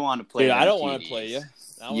TDs. You don't want to play Dude, them I don't TDs. want to play you.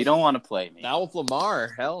 You don't want to play me. Not with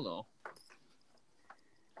Lamar. Hell no.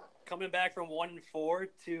 Coming back from 1-4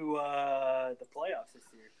 to the playoffs this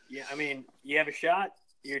year. Yeah, I mean, you have a shot.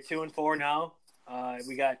 You're 2-4 now.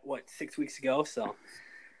 We got 6 weeks to go, so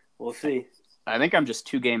we'll see. I think I'm just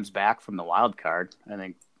 2 games back from the wild card. I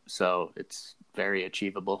think so. It's very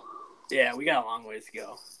achievable. Yeah, we got a long ways to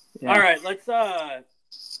go. Yeah. All right, let's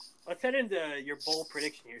head into your bold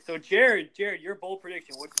prediction here. So, Jared, your bold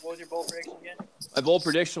prediction. What was your bold prediction again? My bold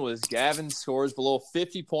prediction was Gavin scores below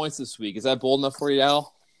 50 points this week. Is that bold enough for you,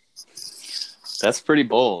 Al? That's pretty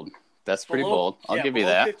bold. That's pretty bold. I'll give you below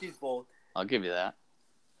that. 50 is bold. I'll give you that.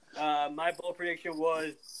 My bold prediction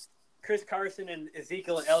was Chris Carson and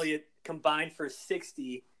Ezekiel Elliott combined for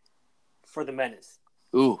 60 for the Menace.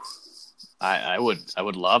 Ooh, I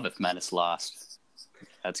would love if Menace lost.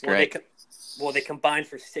 That's great. They combined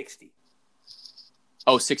for 60.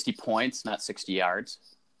 Oh, 60 points, not 60 yards.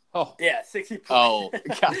 Oh, Yeah, 60 points. Oh,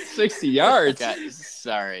 got 60 yards.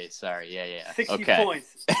 sorry. Yeah. 60 Okay.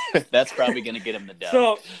 points. That's probably going to get him the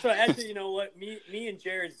dub. So actually, you know what? Me and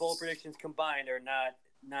Jared's bold predictions combined are not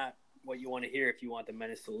what you want to hear if you want the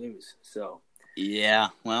Menace to lose. So Yeah,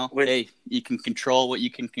 well, hey, you can control what you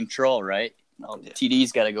can control, right?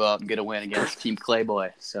 TD's got to go out and get a win against Team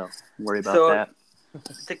Clayboy, so don't worry about that.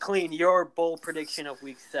 To clean your bold prediction of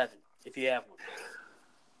Week 7, if you have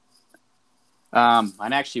one.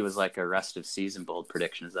 Mine actually was like a rest of season bold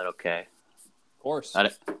prediction. Is that okay? Of course.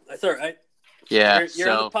 That's all right. Yeah.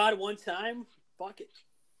 You're on the pod one time. Fuck it.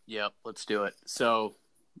 Yep, let's do it. So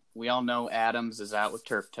we all know Adams is out with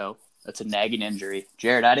turf toe. That's a nagging injury.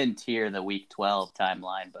 Jared, I didn't hear the Week 12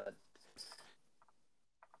 timeline, but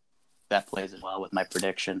that plays as well with my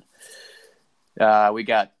prediction. We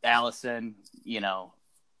got Allison,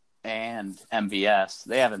 and MVS.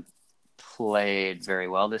 They haven't played very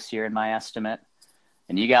well this year in my estimate.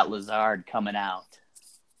 And you got Lazard coming out,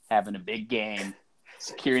 having a big game,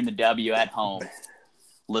 securing the W at home.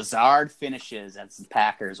 Lazard finishes as the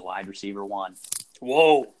Packers wide receiver 1.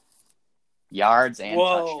 Whoa. Yards and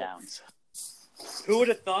touchdowns. Who would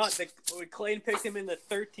have thought that Clayton picked him in the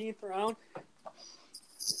 13th round?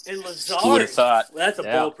 And Lazard. Who would have thought? Well, that's a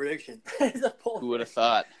bold prediction. Who would have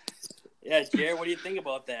thought? Yeah, Jared, what do you think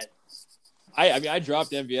about that? I mean, I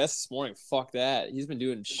dropped MVS this morning. Fuck that. He's been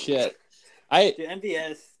doing shit. Dude,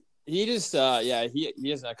 MVS. He just, he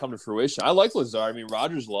has not come to fruition. I like Lazard. I mean,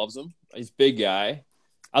 Rodgers loves him. He's a big guy.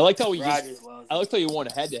 I liked how he won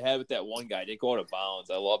head to head with that one guy. Didn't go out of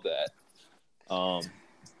bounds. I love that.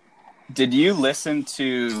 Did either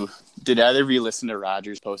of you listen to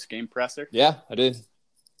Rodgers' post-game presser? Yeah, I did.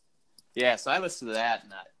 Yeah, so I listened to that,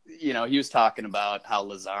 and he was talking about how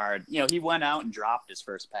Lazard, he went out and dropped his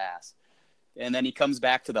first pass, and then he comes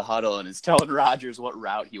back to the huddle and is telling Rodgers what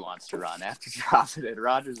route he wants to run after dropping it.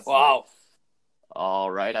 Rodgers is like,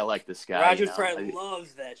 all right, I like this guy. Rodgers probably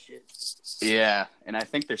loves that shit. Yeah, and I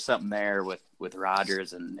think there's something there with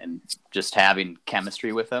Rodgers and just having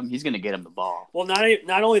chemistry with him. He's going to get him the ball. Well,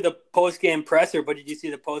 not only the post-game presser, but did you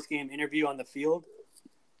see the post-game interview on the field?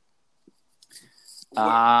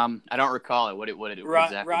 I don't recall it. What exactly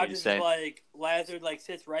Rodgers did he say? Like Lazard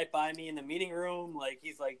sits right by me in the meeting room. Like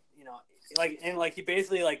he's he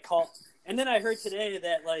basically called. And then I heard today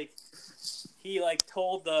that he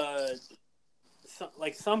told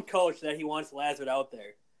some coach that he wants Lazard out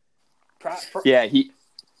there.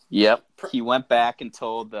 He went back and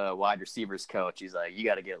told the wide receivers coach. He's like, you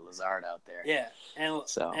got to get Lazard out there. Yeah,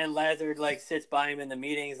 and Lazard sits by him in the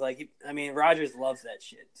meetings. Rodgers loves that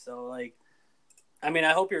shit. So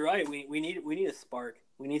I hope you're right. We need a spark.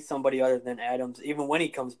 We need somebody other than Adams, even when he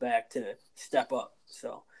comes back, to step up.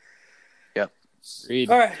 So, yep.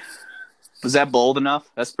 Agreed. All right. Was that bold enough?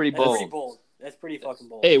 That's pretty bold. That's pretty bold. That's pretty fucking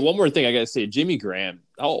bold. Hey, one more thing I gotta say. Jimmy Graham.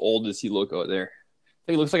 How old does he look out there? I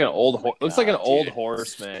think he looks like an old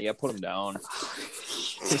horse, man. You gotta put him down.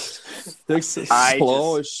 Looks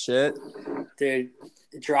slow as shit. Dude,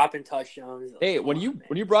 dropping touchdowns. Hey, when you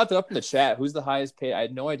brought that up in the chat, who's the highest paid? I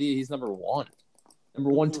had no idea he's number one.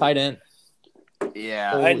 Number one tight end.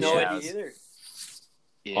 Yeah. I had no idea either.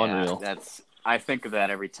 Yeah, Unreal. I think of that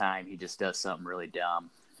every time he just does something really dumb.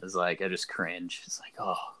 It's I just cringe. It's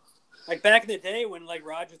oh. Back in the day when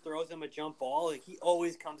Rodgers throws him a jump ball, he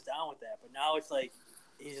always comes down with that. But now it's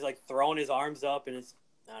he's throwing his arms up and it's,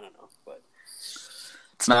 I don't know, but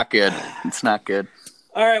it's not good. It's not good.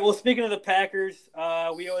 All right. Well, speaking of the Packers,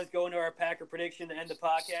 we always go into our Packer prediction to end the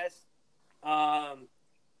podcast.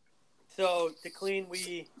 So to clean,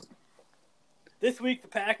 This week, the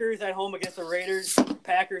Packers at home against the Raiders.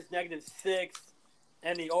 Packers -6,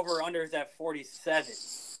 and the over/under is at 47.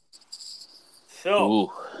 So,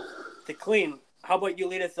 Ooh. to clean, how about you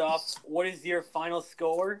lead us off? What is your final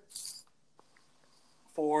score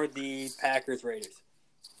for the Packers-Raiders?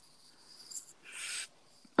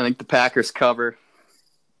 I think the Packers cover.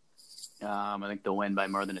 I think they'll win by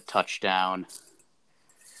more than a touchdown.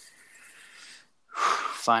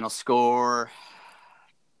 Final score.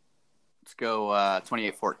 Let's go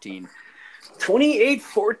 28-14.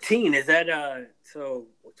 28-14. Is that so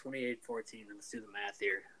 28-14? Let's do the math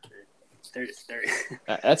here. 30.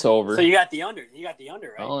 That's over. So you got the under. You got the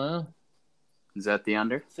under, right? Oh, yeah. Is that the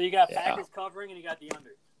under? So you got Yeah. Packers covering and you got the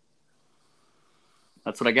under.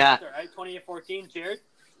 That's what I got. All right, 28-14. Jared?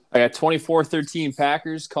 I got 24-13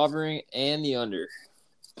 Packers covering and the under.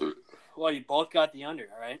 Well, you both got the under,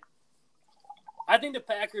 all right? I think the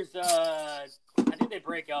Packers, I think they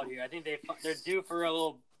break out here. I think they're due for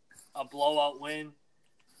a blowout win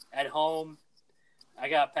at home. I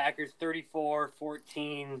got Packers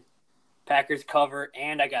 34-14, Packers cover,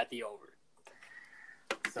 and I got the over.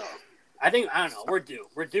 So, I don't know, we're due.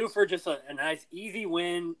 We're due for just a nice, easy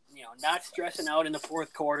win, not stressing out in the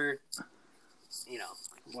fourth quarter,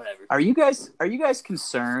 whatever. Are you guys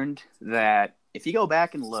concerned that if you go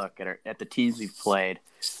back and look at the teams we've played,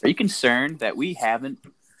 are you concerned that we haven't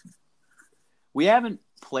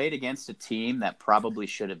played against a team that probably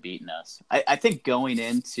should have beaten us? I think going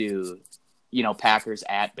into, Packers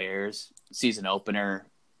at Bears season opener,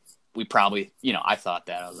 we probably, I thought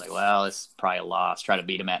that. I was like, well, it's probably a loss. Try to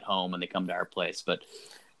beat them at home when they come to our place. But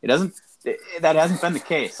that hasn't been the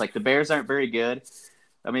case. Like, the Bears aren't very good.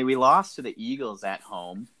 I mean, we lost to the Eagles at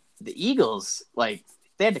home. The Eagles, they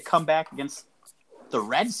had to come back against the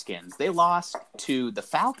Redskins. They lost to the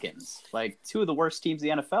Falcons, two of the worst teams in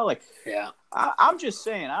the NFL. Yeah. I'm just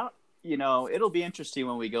saying, it'll be interesting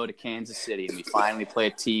when we go to Kansas City and we finally play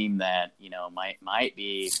a team that, might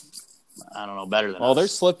be, I don't know, better than us. Well, they're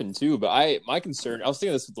slipping too, but my concern, I was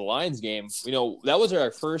thinking this with the Lions game, that was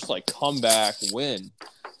our first comeback win.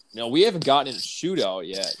 We haven't gotten in a shootout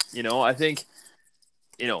yet. I think,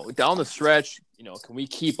 down the stretch, can we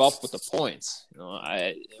keep up with the points?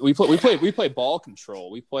 We play ball control.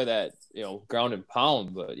 We play that, ground and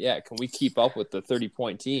pound, but yeah, can we keep up with the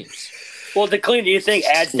 30-point teams? Well, DeClean, do you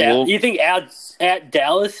think at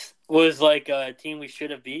Dallas was a team we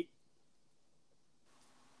should have beat?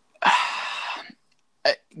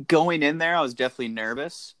 Going in there, I was definitely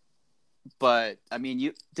nervous, but I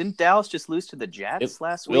mean, didn't Dallas just lose to the Jets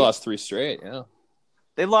last week? We lost 3 straight. Yeah,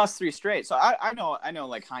 they lost 3 straight. So I know,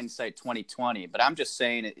 hindsight 2020, but I'm just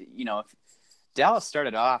saying, if Dallas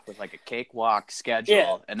started off with a cakewalk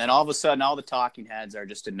schedule, and then all of a sudden, all the talking heads are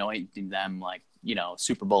just anointing them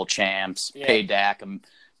Super Bowl champs, pay Dak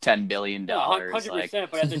 $10 billion. 100%.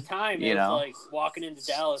 But at the time, it was walking into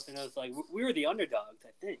Dallas, and it was we were the underdogs,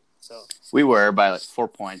 I think. So we were by 4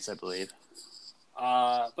 points, I believe.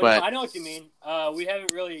 But I know what you mean. We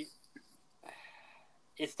haven't really.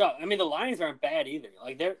 It's tough. I mean, the Lions aren't bad either.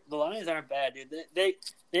 The Lions aren't bad, dude.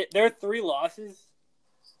 Their 3 losses,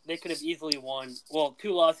 they could have easily won. Well,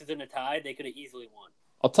 2 losses in a tie, they could have easily won.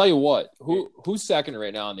 I'll tell you what. Who's second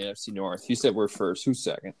right now in the NFC North? You said we're first. Who's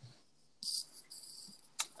second?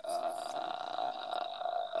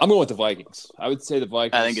 I'm going with the Vikings. I would say the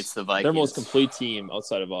Vikings. I think it's the Vikings. They're the most complete team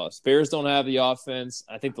outside of us. Bears don't have the offense.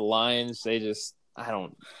 I think the Lions, I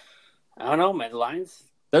don't know, man. The Lions.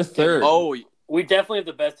 They're third. Oh, we definitely have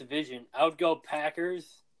the best division. I would go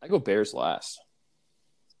Packers. I go Bears last.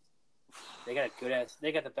 They got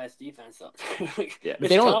they got the best defense though. Yeah,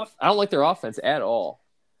 but I don't like their offense at all.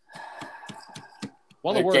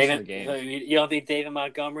 One of the worst in the game. So you don't think David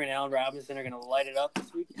Montgomery and Allen Robinson are going to light it up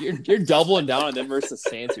this week? You're doubling down on them versus the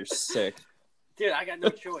Saints. You're sick. Dude, I got no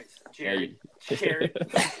choice. Jared.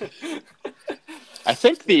 I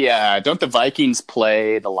think don't the Vikings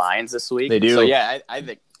play the Lions this week? They do. So yeah, I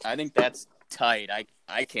think that's tight.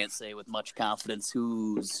 I can't say with much confidence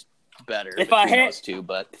who's better between those two,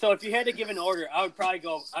 but so if you had to give an order, I'd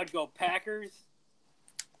go Packers,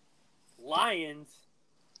 Lions,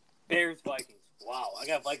 Bears, Vikings. Wow, I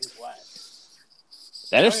got Vikings last.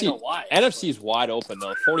 The NFC is wide open,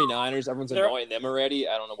 though. 49ers, everyone's annoying them already.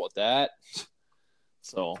 I don't know about that.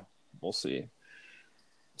 So, we'll see.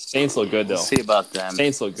 Saints look good, though. We'll see about them.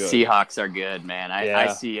 Saints look good. Seahawks are good, man. I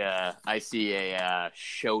see a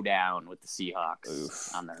showdown with the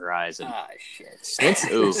Seahawks on the horizon. Ah, shit. Saints are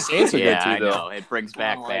good, too, though. I know. It brings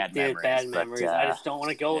back bad memories. I just don't want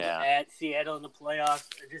to go at Seattle in the playoffs.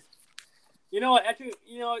 You know what? Actually,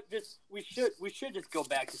 we should just go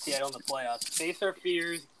back to Seattle in the playoffs. Face our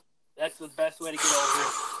fears. That's the best way to get over it.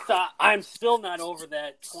 So I'm still not over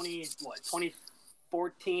that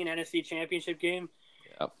 2014 NFC Championship game.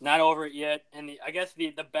 Yep. Not over it yet. And I guess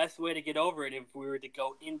the best way to get over it if we were to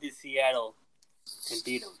go into Seattle and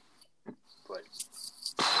beat them. But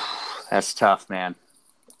That's tough, man.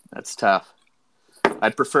 That's tough.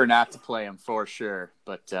 I'd prefer not to play them for sure,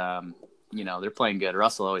 but they're playing good.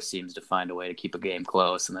 Russell always seems to find a way to keep a game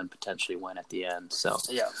close and then potentially win at the end. So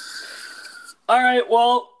yeah. All right.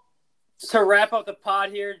 Well, to wrap up the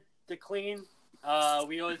pod here, to clean,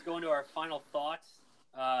 we always go into our final thoughts.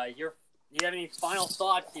 Do you have any final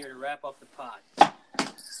thoughts here to wrap up the pod?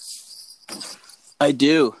 I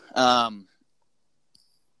do.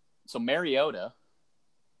 So Mariota,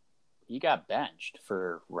 he got benched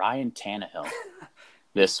for Ryan Tannehill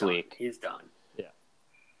this week. He's done. Yeah.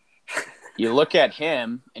 You look at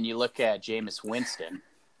him and you look at Jameis Winston.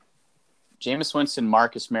 Jameis Winston,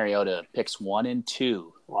 Marcus Mariota, picks 1 and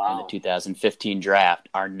 2 in the 2015 draft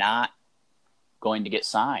are not going to get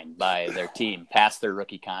signed by their team past their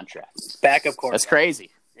rookie contract. Backup quarterback. That's crazy.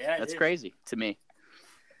 Yeah, that's crazy to me.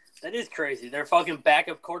 That is crazy. They're fucking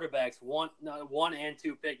backup quarterbacks, 1 and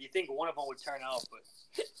 2 pick. You think one of them would turn out, but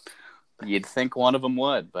you'd think one of them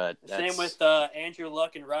would, but same with Andrew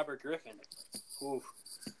Luck and Robert Griffin. Oof.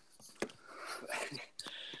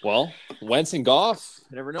 Well, Wentz and Goff,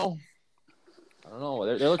 you never know. I don't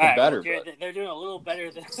know. They're looking better. Well, they're doing a little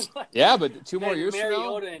better than yeah, but 2 more years from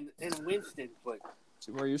now, Mariota and Winston. But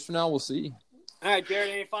 2 more years from now, we'll see. All right, Jared.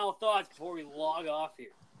 Any final thoughts before we log off here?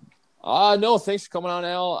 No. Thanks for coming on,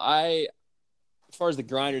 Al. As far as the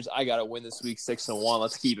Grinders, I got to win this week 6-1.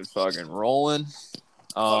 Let's keep it fucking rolling.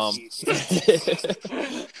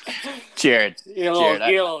 Jared, on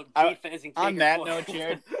that note,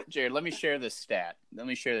 Jared, let me share this stat.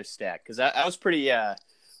 Because I was pretty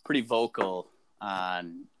vocal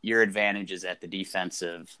on your advantages at the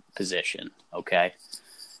defensive position. Okay,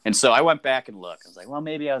 and so I went back and looked. I was like, well,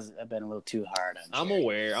 maybe I've been a little too hard on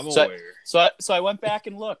Jared. I'm aware. So I went back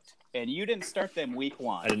and looked, and you didn't start them week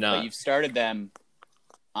 1. I did not. But you've started them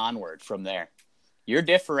onward from there. Your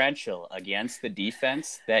differential against the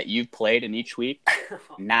defense that you've played in each week,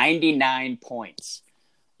 99 points.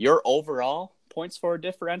 Your overall points for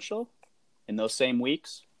differential in those same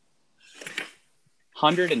weeks,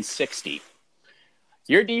 160.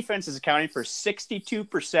 Your defense is accounting for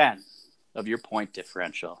 62% of your point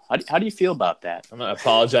differential. How do you feel about that? I'm not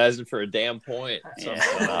apologizing for a damn point.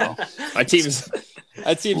 Yeah. My team's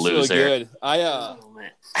really good. I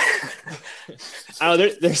know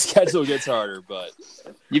their schedule gets harder, but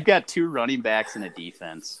you've got 2 running backs and a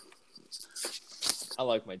defense. I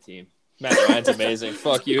like my team. Matt Ryan's amazing.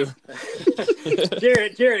 Fuck you.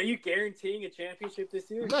 Jared, are you guaranteeing a championship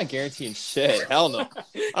this year? I'm not guaranteeing shit. Hell no.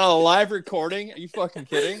 On a live recording? Are you fucking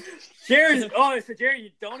kidding? Jared, you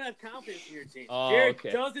don't have confidence in your team. Jared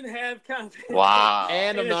doesn't have confidence. Wow.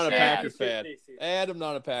 And I'm not a Packer fan.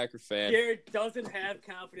 Jared doesn't have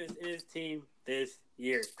confidence in his team this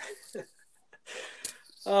year.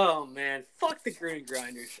 Oh, man. Fuck the Green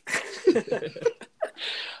Grinders.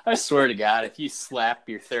 I swear to God, if you slap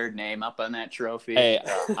your third name up on that trophy, hey,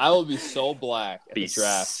 I will be so black at the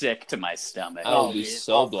draft. Sick to my stomach. I will be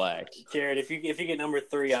so black. Jared, if you get number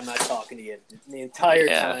 3, I'm not talking to you the entire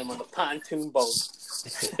time on the pontoon boat.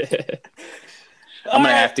 I'm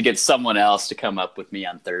gonna have to get someone else to come up with me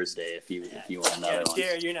on Thursday if you want another one.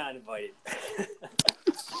 Jared, you're not invited.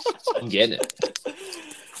 I'm getting it.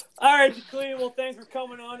 All right, Cleve. Well, thanks for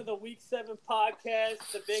coming on to the Week 7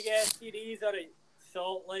 podcast. The big ass CDs out of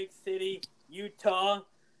Salt Lake City, Utah.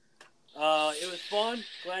 It was fun.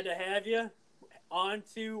 Glad to have you. On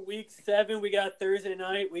to Week 7. We got Thursday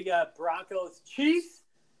night. We got Broncos Chiefs.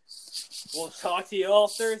 We'll talk to you all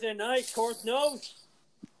Thursday night. Course knows.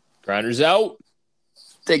 Grinders out.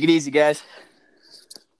 Take it easy, guys.